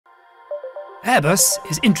Airbus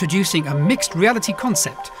is introducing a mixed reality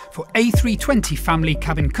concept for A320 family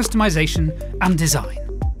cabin customisation and design.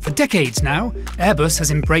 For decades now, Airbus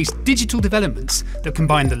has embraced digital developments that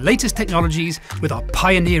combine the latest technologies with our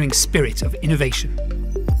pioneering spirit of innovation.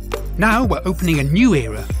 Now we're opening a new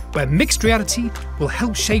era where mixed reality will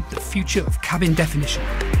help shape the future of cabin definition.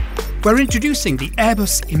 We're introducing the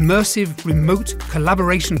Airbus Immersive Remote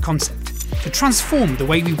Collaboration concept to transform the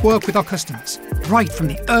way we work with our customers, right from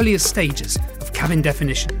the earliest stages of cabin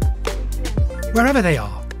definition. Wherever they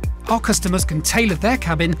are, our customers can tailor their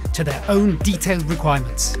cabin to their own detailed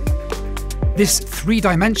requirements. This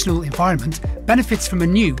three-dimensional environment benefits from a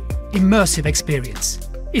new, immersive experience.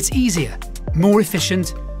 It's easier, more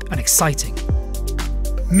efficient, and exciting.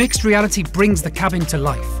 Mixed reality brings the cabin to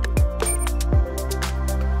life.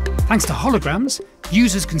 Thanks to holograms,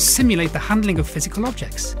 users can simulate the handling of physical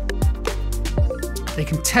objects. They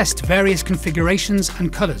can test various configurations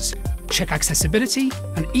and colours, check accessibility,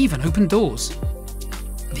 and even open doors.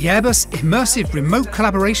 The Airbus Immersive Remote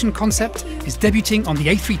Collaboration concept is debuting on the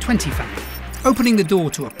A320 Family, opening the door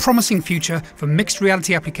to a promising future for mixed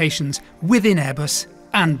reality applications within Airbus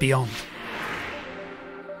and beyond.